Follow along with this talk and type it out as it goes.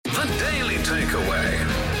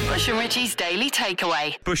Takeaway. Bush and Richie's Daily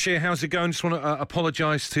Takeaway. Bush here, how's it going? Just want to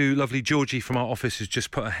apologise to lovely Georgie from our office, who's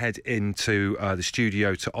just put her head into the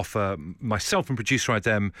studio to offer myself and producer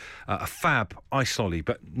Adem a fab ice lolly,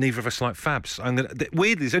 but neither of us like fabs.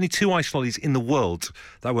 Weirdly, there's only two ice lollies in the world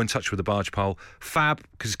that I won't touch with a barge pole. Fab,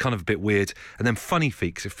 because it's kind of a bit weird, and then funny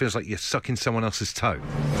feet, because it feels like you're sucking someone else's toe.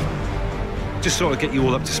 Just sort of get you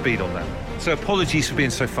all up to speed on that. So apologies for being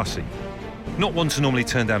so fussy. Not one to normally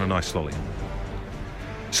turn down a nice lolly.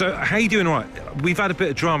 So, how you doing? Right, we've had a bit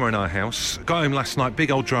of drama in our house. Got home last night,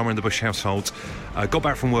 big old drama in the Bush household. Got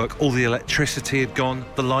back from work, all the electricity had gone,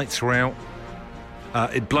 the lights were out.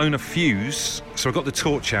 It'd blown a fuse, so I got the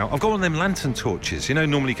torch out. I've got one of them lantern torches. You know,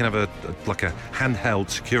 normally you can have a handheld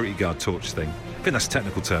security guard torch thing. I think that's a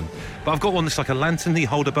technical term. But I've got one that's like a lantern that you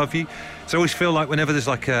hold above you. So I always feel like whenever there's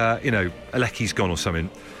like a leckie's gone or something,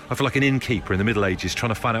 I feel like an innkeeper in the Middle Ages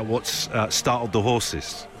trying to find out what's startled the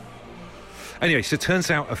horses. Anyway, so it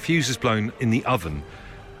turns out a fuse is blown in the oven,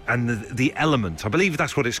 and the element, I believe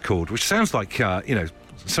that's what it's called, which sounds like,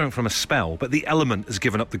 something from a spell, but the element has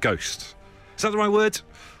given up the ghost. Is that the right word?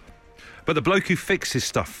 But the bloke who fixes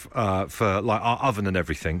stuff for like our oven and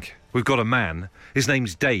everything, we've got a man, his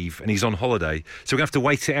name's Dave, and he's on holiday, so we're going to have to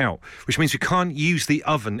wait it out, which means we can't use the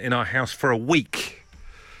oven in our house for a week.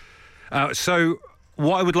 So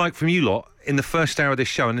what I would like from you lot in the first hour of this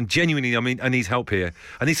show, and genuinely, I mean, I need help here.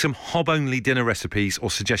 I need some hob-only dinner recipes or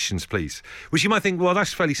suggestions, please. Which you might think, well,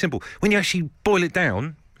 that's fairly simple. When you actually boil it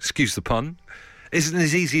down, excuse the pun, isn't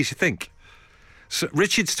as easy as you think. So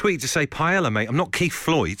Richard's tweeted to say, paella, mate, I'm not Keith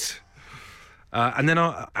Floyd. And then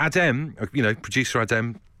Adem, producer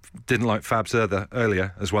Adem, didn't like Fabs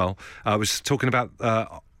earlier as well, was talking about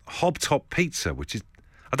hob-top pizza, which is,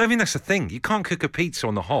 I don't think that's a thing. You can't cook a pizza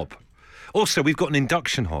on the hob. Also, we've got an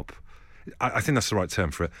induction hob. I think that's the right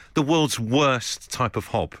term for it. The world's worst type of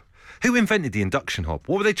hob. Who invented the induction hob?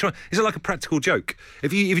 What were they trying? Is it like a practical joke?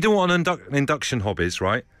 If you don't know what an induction hob is,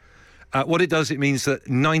 right? What it does, it means that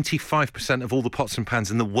 95% of all the pots and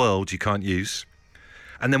pans in the world you can't use.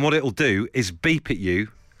 And then what it'll do is beep at you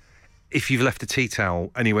if you've left a tea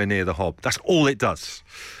towel anywhere near the hob. That's all it does.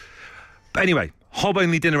 But anyway,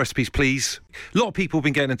 hob-only dinner recipes, please. A lot of people have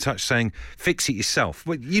been getting in touch saying, fix it yourself.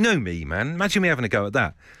 Well, you know me, man. Imagine me having a go at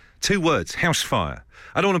that. 2 words, house fire.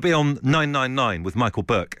 I don't want to be on 999 with Michael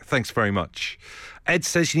Burke. Thanks very much. Ed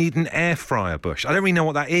says you need an air fryer, Bush. I don't really know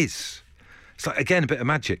what that is. It's like, again, a bit of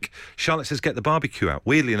magic. Charlotte says get the barbecue out.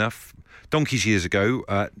 Weirdly enough, donkeys years ago,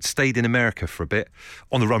 stayed in America for a bit,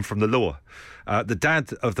 on the run from the law. The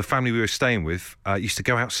dad of the family we were staying with used to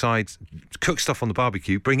go outside, cook stuff on the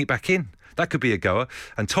barbecue, bring it back in. That could be a goer.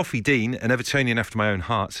 And Toffee Dean, an Evertonian after my own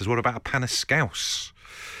heart, says, what about a pan of scouse?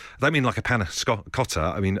 I don't mean like a pan of cotta,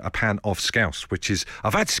 I mean a pan of scouse, which is,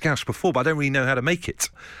 I've had scouse before, but I don't really know how to make it.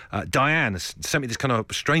 Diane has sent me this kind of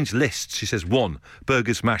strange list. She says 1,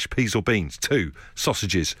 burgers, mash, peas or beans. 2,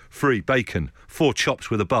 sausages. 3, bacon. 4,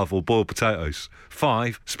 chops with above or boiled potatoes.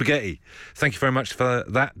 5, spaghetti. Thank you very much for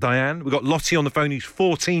that, Diane. We've got Lottie on the phone, who's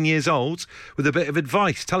 14 years old, with a bit of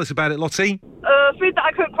advice. Tell us about it, Lottie. Food that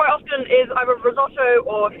I cook quite often is either risotto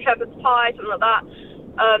or shepherd's pie, something like that.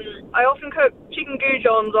 I often cook chicken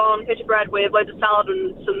goujons on pita bread with loads of salad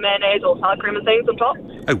and some mayonnaise or salad cream and things on top.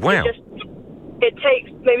 Oh, wow. It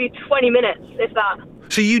takes maybe 20 minutes, if that.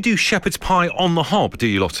 So you do shepherd's pie on the hob, do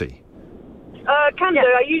you, Lottie? Can do.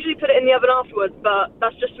 I usually put it in the oven afterwards, but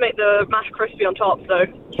that's just to make the mash crispy on top, so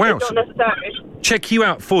wow, it's not necessary. Check you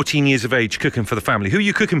out, 14 years of age, cooking for the family. Who are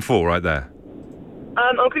you cooking for right there?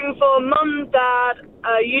 I'm cooking for Mum, Dad,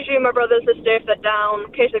 usually my brother and sister if they're down,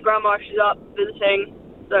 in case their grandma, if she's up visiting,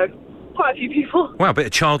 so quite a few people. Wow, a bit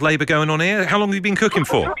of child labour going on here. How long have you been cooking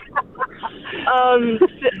for?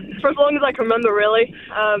 For as long as I can remember, really.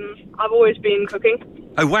 I've always been cooking.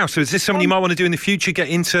 Oh, wow, so is this something you might want to do in the future, get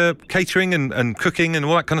into catering and cooking and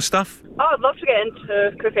all that kind of stuff? Oh, I'd love to get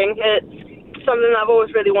into cooking. It's something I've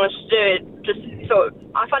always really wanted to do. It just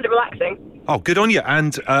I find it relaxing. Oh, good on you.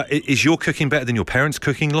 And is your cooking better than your parents'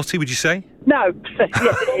 cooking, Lottie, would you say? No.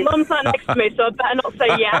 Mum's sat next to me, so I better not say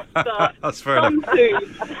yes. But that's fair enough.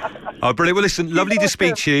 Oh, brilliant. Well, listen, lovely to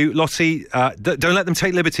speak to you. Lottie, don't let them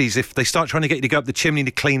take liberties. If they start trying to get you to go up the chimney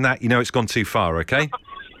to clean that, you know it's gone too far, OK?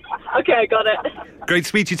 OK, got it. Great to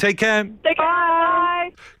speak to you. Take care. Take care.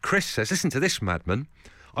 Bye. Chris says, listen to this, madman.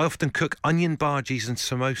 I often cook onion bhajis and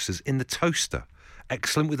samosas in the toaster.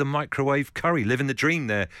 Excellent with a microwave curry. Living the dream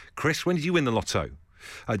there. Chris, when did you win the lotto?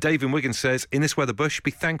 Dave in Wigan says, in this weather, Bush,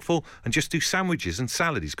 be thankful and just do sandwiches and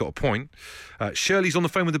salad. He's got a point. Shirley's on the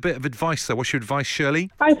phone with a bit of advice, though. What's your advice, Shirley?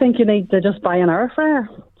 I think you need to just buy an air fryer.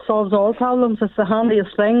 Solves all problems. It's the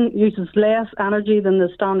handiest thing. Uses less energy than the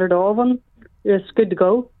standard oven. it's good to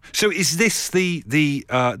go. So is this the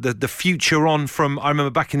future on from? I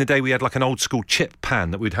remember back in the day we had like an old school chip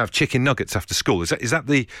pan that we'd have chicken nuggets after school. Is that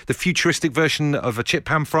the futuristic version of a chip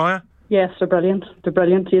pan fryer? Yes, they're brilliant. They're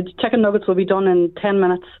brilliant. The chicken nuggets will be done in 10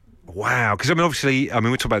 minutes. Wow, because obviously, we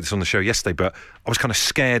talked about this on the show yesterday, but I was kind of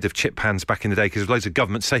scared of chip pans back in the day because there's loads of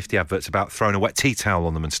government safety adverts about throwing a wet tea towel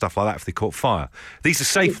on them and stuff like that if they caught fire. These are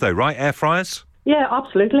safe though, right? Air fryers? Yeah,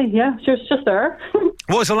 absolutely. Yeah, it's just there.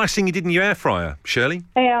 What was the last thing you did in your air fryer, Shirley?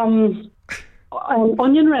 Onion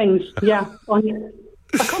rings. Yeah, onion.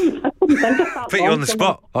 I couldn't think of that. Put you on the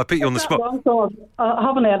spot. I put you on the spot. So I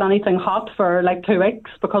haven't had anything hot for like 2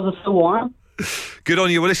 weeks because it's so warm. Good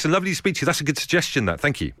on you. Well, listen, lovely to speak to you. That's a good suggestion, that.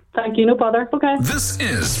 Thank you. Thank you, no bother. Okay. This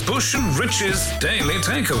is Bush and Rich's Daily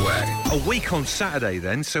Takeaway. A week on Saturday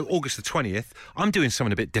then, so August the 20th, I'm doing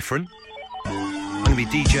something a bit different. I'm going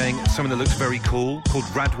to be DJing at something that looks very cool, called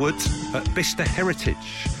Radwood at Bicester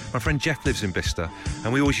Heritage. My friend Jeff lives in Bicester,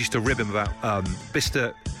 and we always used to rib him about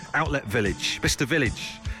Bicester Outlet Village, Bicester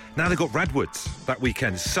Village. Now they've got Radwood that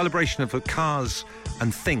weekend. It's a celebration of cars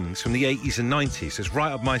and things from the 80s and 90s. It's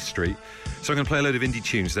right up my street. So I'm going to play a load of indie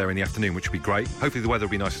tunes there in the afternoon, which will be great. Hopefully the weather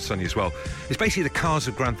will be nice and sunny as well. It's basically the cars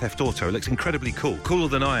of Grand Theft Auto. It looks incredibly cool, cooler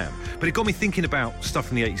than I am. But it got me thinking about stuff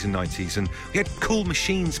from the 80s and 90s, and we had cool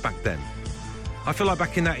machines back then. I feel like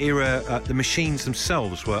back in that era, the machines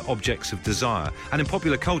themselves were objects of desire. And in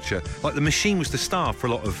popular culture, like the machine was the star for a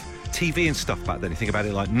lot of TV and stuff back then. You think about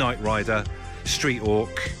it like Knight Rider, Street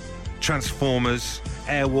Hawk, Transformers,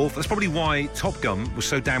 Airwolf. That's probably why Top Gun was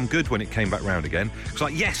so damn good when it came back round again. It was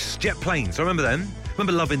like, yes, jet planes. I remember them. I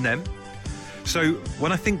remember loving them. So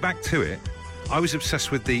when I think back to it, I was obsessed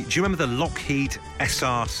with do you remember the Lockheed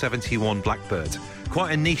SR-71 Blackbird?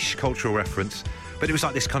 Quite a niche cultural reference, but it was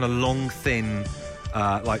like this kind of long, thin,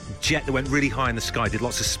 like jet that went really high in the sky, did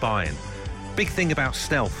lots of spying. Big thing about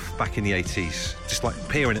stealth back in the 80s, just like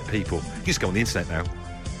peering at people. You can just go on the internet now.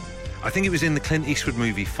 I think it was in the Clint Eastwood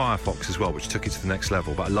movie Firefox as well, which took it to the next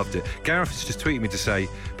level, but I loved it. Gareth has just tweeted me to say,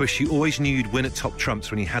 Bush, you always knew you'd win at Top Trumps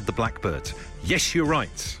when you had the Blackbird. Yes, you're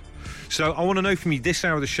right. So I want to know from you this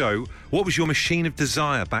hour of the show, what was your machine of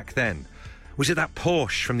desire back then? Was it that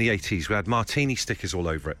Porsche from the 80s who had martini stickers all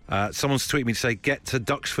over it? Someone's tweeted me to say, get to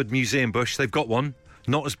Duxford Museum, Bush. They've got one.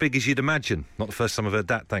 Not as big as you'd imagine. Not the first time I've heard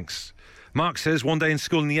that, thanks. Mark says, one day in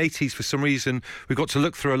school in the 80s, for some reason, we got to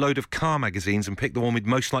look through a load of car magazines and pick the one we'd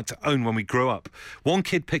most like to own when we grew up. One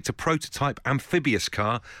kid picked a prototype amphibious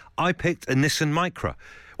car. I picked a Nissan Micra.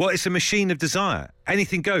 Well, it's a machine of desire.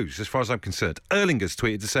 Anything goes, as far as I'm concerned. Erlinger's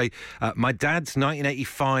tweeted to say, my dad's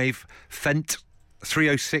 1985 Fendt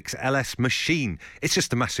 306 LS machine. It's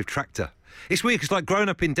just a massive tractor. It's weird because, like, growing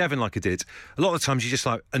up in Devon like I did, a lot of the times you're just,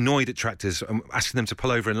 like, annoyed at tractors and asking them to pull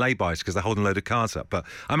over and lay-bys because they're holding a load of cars up. But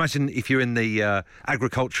I imagine if you're in the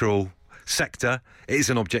agricultural sector, it is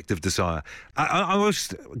an object of desire. I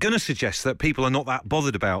was going to suggest that people are not that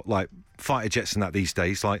bothered about, like, fighter jets and that these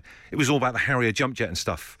days. Like, it was all about the Harrier jump jet and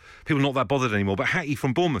stuff. People are not that bothered anymore. But Hattie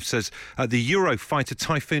from Bournemouth says, the Eurofighter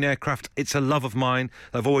Typhoon aircraft, it's a love of mine.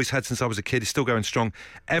 I've always had since I was a kid. It's still going strong.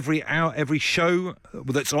 Every hour, every show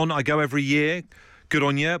that's on, I go every year. Good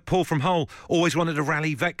on you. Paul from Hull always wanted a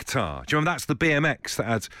Rally Vector. Do you remember that's the BMX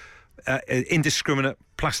that had indiscriminate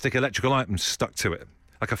plastic electrical items stuck to it,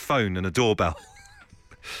 like a phone and a doorbell?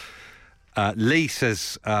 Lee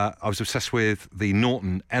says, I was obsessed with the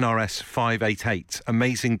Norton NRS 588,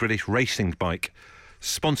 amazing British racing bike,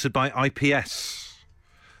 sponsored by IPS.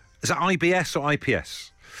 Is that IBS or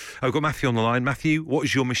IPS? I've got Matthew on the line. Matthew, what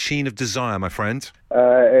is your machine of desire, my friend?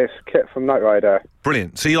 It's Kit from Knight Rider.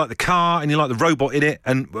 Brilliant. So you like the car and you like the robot in it,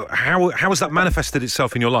 and how has that manifested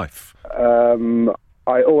itself in your life?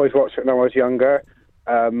 I always watched it when I was younger.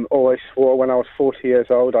 Always swore when I was 40 years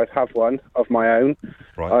old I'd have one of my own.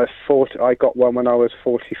 Right. I got one when I was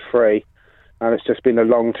 43, and it's just been a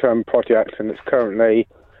long-term project, and it's currently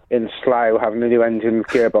in Slough having a new engine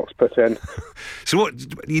gearbox put in. So what,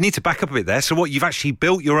 you need to back up a bit there. So what, you've actually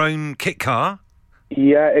built your own kit car?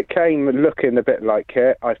 Yeah, it came looking a bit like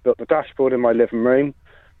it. I've built the dashboard in my living room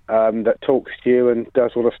that talks to you and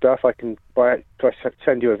does all the stuff. I can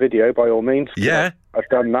send you a video by all means. Yeah. I've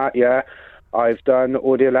done that, yeah. I've done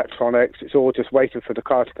all the electronics. It's all just waiting for the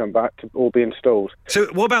car to come back to all be installed. So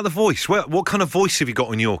what about the voice? What kind of voice have you got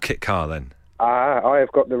on your kit car then? I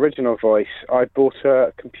have got the original voice. I bought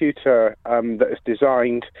a computer that is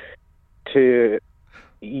designed to,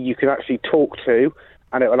 you can actually talk to,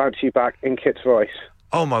 and it will answer you back in Kit's voice.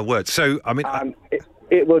 Oh my word. So, I mean...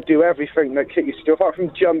 It will do everything that Kit used to do, apart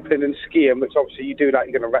from jumping and skiing, which obviously you do that,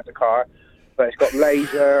 you're going to wreck the car. But it's got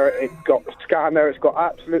laser, it's got scanner, it's got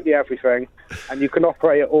absolutely everything, and you can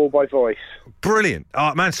operate it all by voice. Brilliant.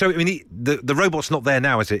 Man, so, I mean, the robot's not there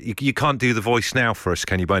now, is it? You can't do the voice now for us,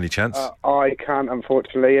 can you, by any chance? I can't,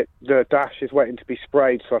 unfortunately. The dash is waiting to be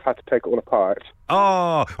sprayed, so I've had to take it all apart.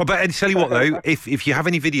 Oh, well, but tell you what, though, if you have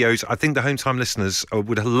any videos, I think the Home Time listeners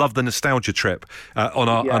would love the nostalgia trip on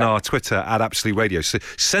our Twitter at Absolute Radio. So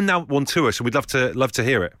send that one to us, and we'd love to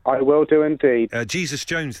hear it. I will do indeed. Jesus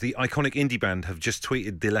Jones, the iconic indie band, have just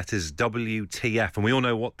tweeted the letters WTF, and we all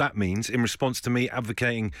know what that means in response to me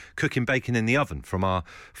advocating cooking bacon in the oven from our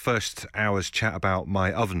first hour's chat about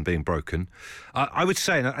my oven being broken. I would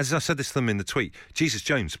say, and as I said this to them in the tweet, Jesus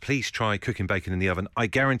Jones, please try cooking bacon in the oven. I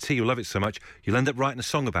guarantee you'll love it so much, you'll end up writing a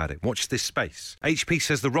song about it. Watch this space. HP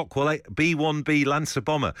says the Rockwell B-1B Lancer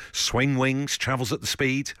bomber, swing wings, travels at the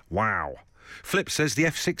speed. Wow. Flip says the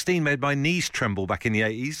F-16 made my knees tremble back in the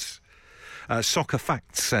 80s. Soccer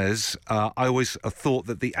Fact says, I always thought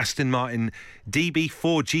that the Aston Martin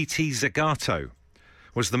DB4 GT Zagato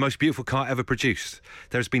was the most beautiful car ever produced.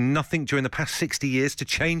 There has been nothing during the past 60 years to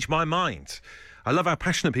change my mind. I love how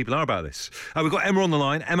passionate people are about this. We've got Emma on the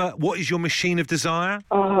line. Emma, what is your machine of desire?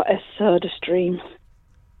 Oh, a SodaStream.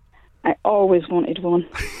 I always wanted one.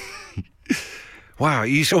 Wow,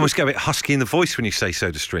 you almost get a bit husky in the voice when you say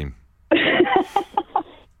SodaStream.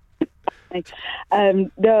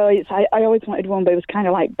 No, I always wanted one, but it was kind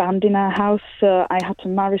of like banned in our house, so I had to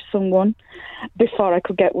marry someone before I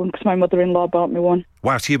could get one because my mother-in-law bought me one.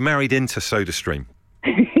 Wow, so you married into SodaStream?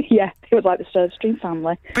 Yeah, it was like the SodaStream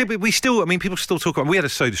family. But we still, I mean, people still talk about. We had a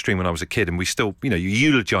SodaStream when I was a kid, and we still, you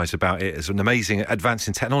eulogise about it as an amazing advance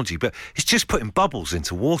in technology. But it's just putting bubbles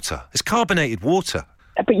into water. It's carbonated water.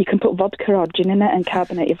 But you can put vodka or gin in it and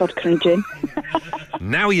carbonate your vodka and gin.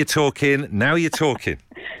 Now you're talking.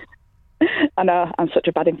 I know, I'm such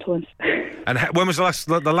a bad influence. And when was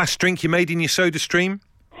the last drink you made in your SodaStream?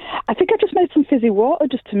 I think I just made some fizzy water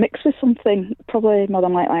just to mix with something, probably more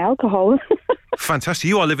than likely alcohol. Fantastic.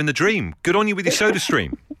 You are living the dream. Good on you with your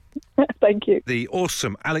SodaStream. Thank you. The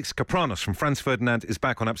awesome Alex Kapranos from Franz Ferdinand is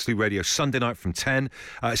back on Absolute Radio Sunday night from 10.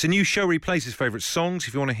 It's a new show where he plays his favourite songs.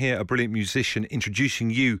 If you want to hear a brilliant musician introducing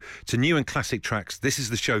you to new and classic tracks, this is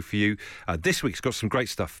the show for you. This week's got some great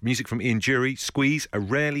stuff. Music from Ian Dury, Squeeze, a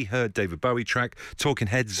rarely heard David Bowie track, Talking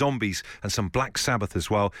Heads, Zombies, and some Black Sabbath as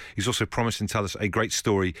well. He's also promised to tell us a great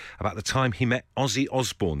story about the time he met Ozzy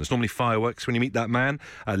Osbourne. There's normally fireworks when you meet that man.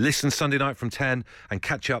 Listen Sunday night from 10 and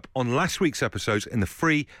catch up on last week's episodes in the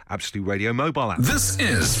free Absolute Radio mobile app. This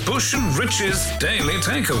is Bush and Rich's Daily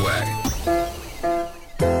Takeaway.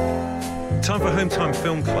 Time for Home Time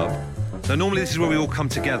Film Club. Now, normally this is where we all come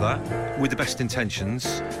together with the best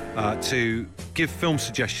intentions to give film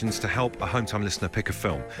suggestions to help a Home Time listener pick a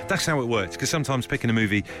film. That's how it works, because sometimes picking a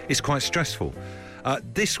movie is quite stressful.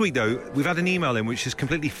 This week, though, we've had an email in which has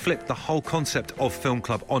completely flipped the whole concept of Film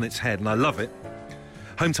Club on its head, and I love it.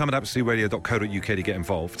 hometime@absoluteradio.co.uk to get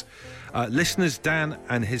involved. Listeners Dan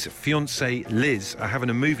and his fiancée Liz are having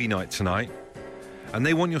a movie night tonight, and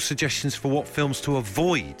they want your suggestions for what films to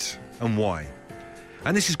avoid and why.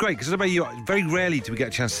 And this is great, because very rarely do we get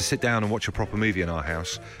a chance to sit down and watch a proper movie in our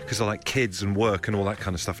house, because I like kids and work and all that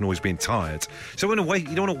kind of stuff and always being tired. So you don't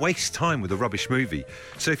want to waste time with a rubbish movie.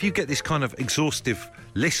 So if you get this kind of exhaustive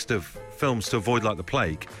list of films to avoid like the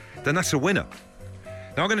plague, then that's a winner.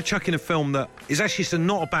 Now, I'm going to chuck in a film that is actually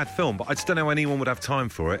not a bad film, but I just don't know anyone would have time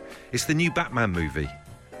for it. It's the new Batman movie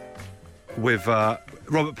with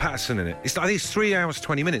Robert Pattinson in it. I think it's 3 hours,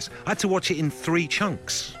 20 minutes. I had to watch it in 3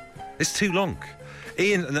 chunks. It's too long.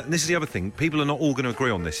 Ian, and this is the other thing, people are not all going to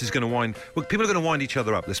agree on this. People are going to wind each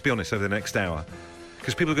other up, let's be honest, over the next hour.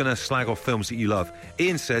 Because people are going to slag off films that you love.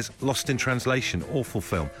 Ian says, Lost in Translation, awful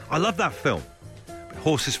film. I love that film.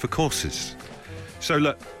 Horses for Courses. So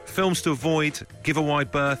look, films to avoid, give a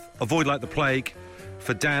wide berth, avoid like the plague,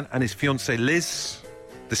 for Dan and his fiancée Liz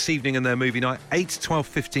this evening in their movie night. 8 to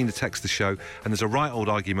 12:15 to text the show, and there's a right old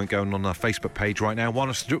argument going on our Facebook page right now. Why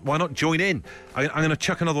not join in? I'm going to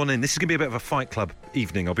chuck another one in. This is going to be a bit of a Fight Club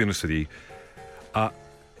evening, I'll be honest with you.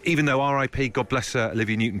 Even though R.I.P., God bless her,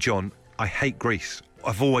 Olivia Newton-John, I hate Grease.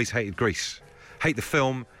 I've always hated Grease. Hate the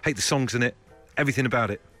film, hate the songs in it, everything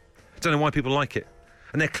about it. I don't know why people like it.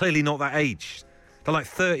 And they're clearly not that age. They're like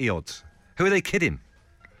 30-odds. Who are they kidding?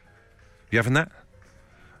 You having that?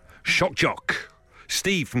 Shock Jock.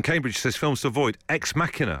 Steve from Cambridge says films to avoid. Ex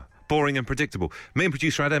Machina. Boring and predictable. Me and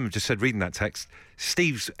producer Adam have just said, reading that text,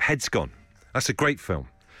 Steve's head's gone. That's a great film.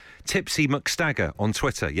 Tipsy McStagger on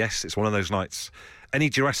Twitter. Yes, it's one of those nights. Any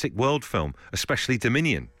Jurassic World film, especially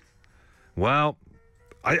Dominion. Well,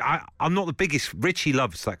 I'm not the biggest. Richie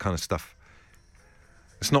loves that kind of stuff.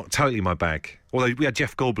 It's not totally my bag. Although we had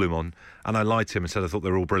Jeff Goldblum on, and I lied to him and said I thought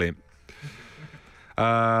they were all brilliant.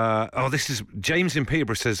 This is James in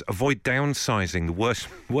Peterborough says, avoid downsizing, the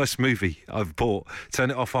worst movie I've bought.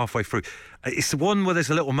 Turn it off halfway through. It's the one where there's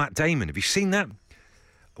a little Matt Damon. Have you seen that?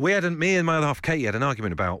 Me and my other half, Katie, had an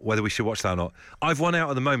argument about whether we should watch that or not. I've won out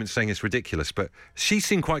at the moment saying it's ridiculous, but she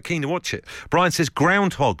seemed quite keen to watch it. Brian says,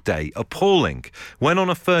 Groundhog Day, appalling. Went on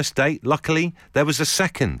a first date, luckily, there was a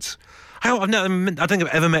second. I don't think I've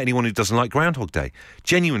ever met anyone who doesn't like Groundhog Day.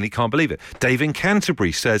 Genuinely can't believe it. Dave in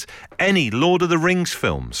Canterbury says, any Lord of the Rings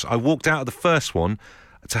films. I walked out of the first one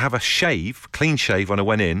to have a clean shave when I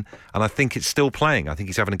went in, and I think it's still playing. I think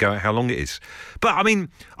he's having a go at how long it is. But, I mean,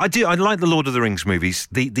 I like the Lord of the Rings movies.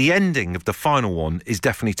 The ending of the final one is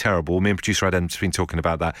definitely terrible. Me and producer Adam's been talking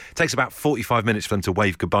about that. It takes about 45 minutes for them to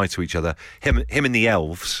wave goodbye to each other, him and the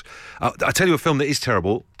elves. I tell you a film that is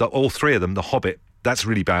terrible, all three of them, The Hobbit. That's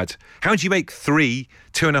really bad. How do you make 3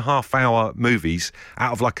 2.5-hour movies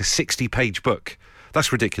out of like a 60-page book?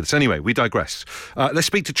 That's ridiculous. Anyway, we digress. Let's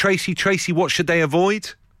speak to Tracy. Tracy, what should they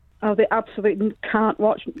avoid? Oh, they absolutely can't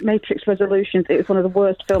watch Matrix Revolutions. It was one of the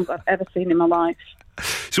worst films I've ever seen in my life.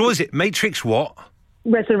 So what is it? Matrix what?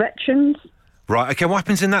 Resurrections. Right, okay, what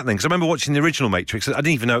happens in that then? Because I remember watching the original Matrix. I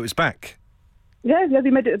didn't even know it was back. Yeah,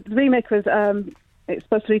 they made it. The remake was, it's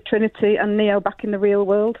supposed to be Trinity and Neo back in the real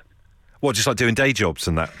world. What, just like doing day jobs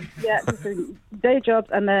and that? Yeah, just doing day jobs,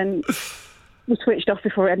 and then we switched off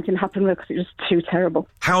before anything happened because it was too terrible.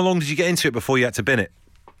 How long did you get into it before you had to bin it?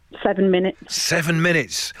 7 minutes. 7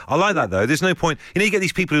 minutes. I like that, though. There's no point. You get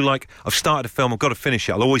these people who I've started a film, I've got to finish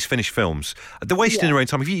it. I'll always finish films. They're wasting their own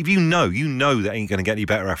time. If you know that ain't going to get any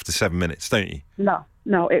better after 7 minutes, don't you?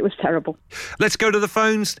 No, it was terrible. Let's go to the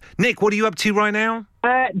phones. Nick, what are you up to right now?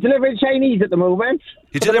 Delivering Chinese at the moment.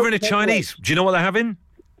 You're delivering a Chinese. Do you know what they're having?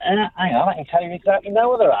 Hang on, I can tell you exactly now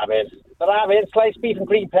what they're having. They're having sliced beef and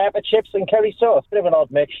green pepper, chips and curry sauce. Bit of an odd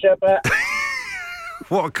mixture, but...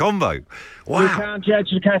 What a combo. Wow. You can't judge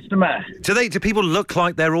the customer. Do people look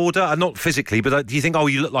like their order? Not physically, but do you think,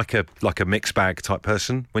 you look like a mixed bag type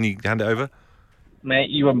person when you hand it over? Mate,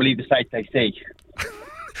 you won't believe the sights they see.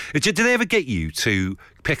 Do they ever get you to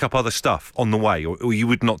pick up other stuff on the way, or you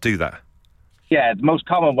would not do that? Yeah, the most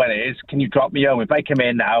common one is, can you drop me home? If I come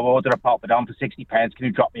in now, order a poppadom for 60 pence, can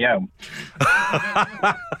you drop me home?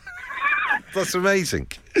 That's amazing.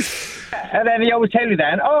 And then they always tell you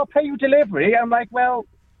then, I'll pay you delivery. I'm like, well,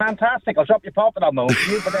 fantastic, I'll drop your poppadom home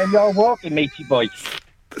for you, but then you're walking, matey boy.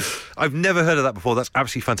 I've never heard of that before. That's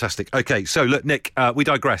absolutely fantastic. Okay, so look, Nick, we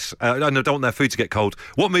digress. I don't want their food to get cold.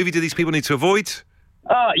 What movie do these people need to avoid?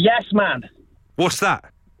 Oh, Yes Man. What's that?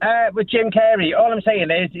 With Jim Carrey. All I'm saying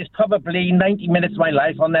is, it's probably 90 minutes of my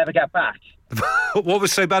life I'll never get back. What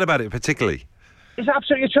was so bad about it, particularly? It's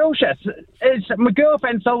absolutely atrocious. My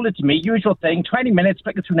girlfriend sold it to me, usual thing, 20 minutes,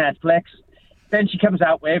 flicking through Netflix. Then she comes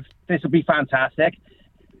out with, this will be fantastic.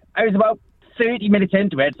 I was about 30 minutes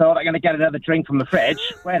into it, thought I'm going to get another drink from the fridge.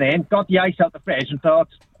 Went in, got the ice out the fridge and thought,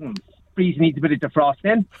 freezing needs a bit of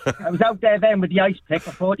defrosting. I was out there then with the ice pick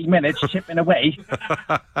for 40 minutes, chipping away,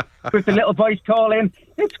 with the little voice calling,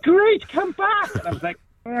 it's great, come back. And I was like,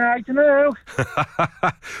 I don't know.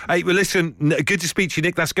 Hey, well, listen, good to speak to you,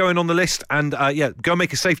 Nick. That's going on the list. And, go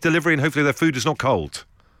make a safe delivery and hopefully their food is not cold.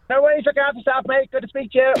 No worries, look after yourself, mate. Good to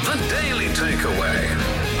speak to you. The Daily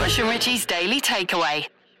Takeaway. Bush and Richie's Daily Takeaway.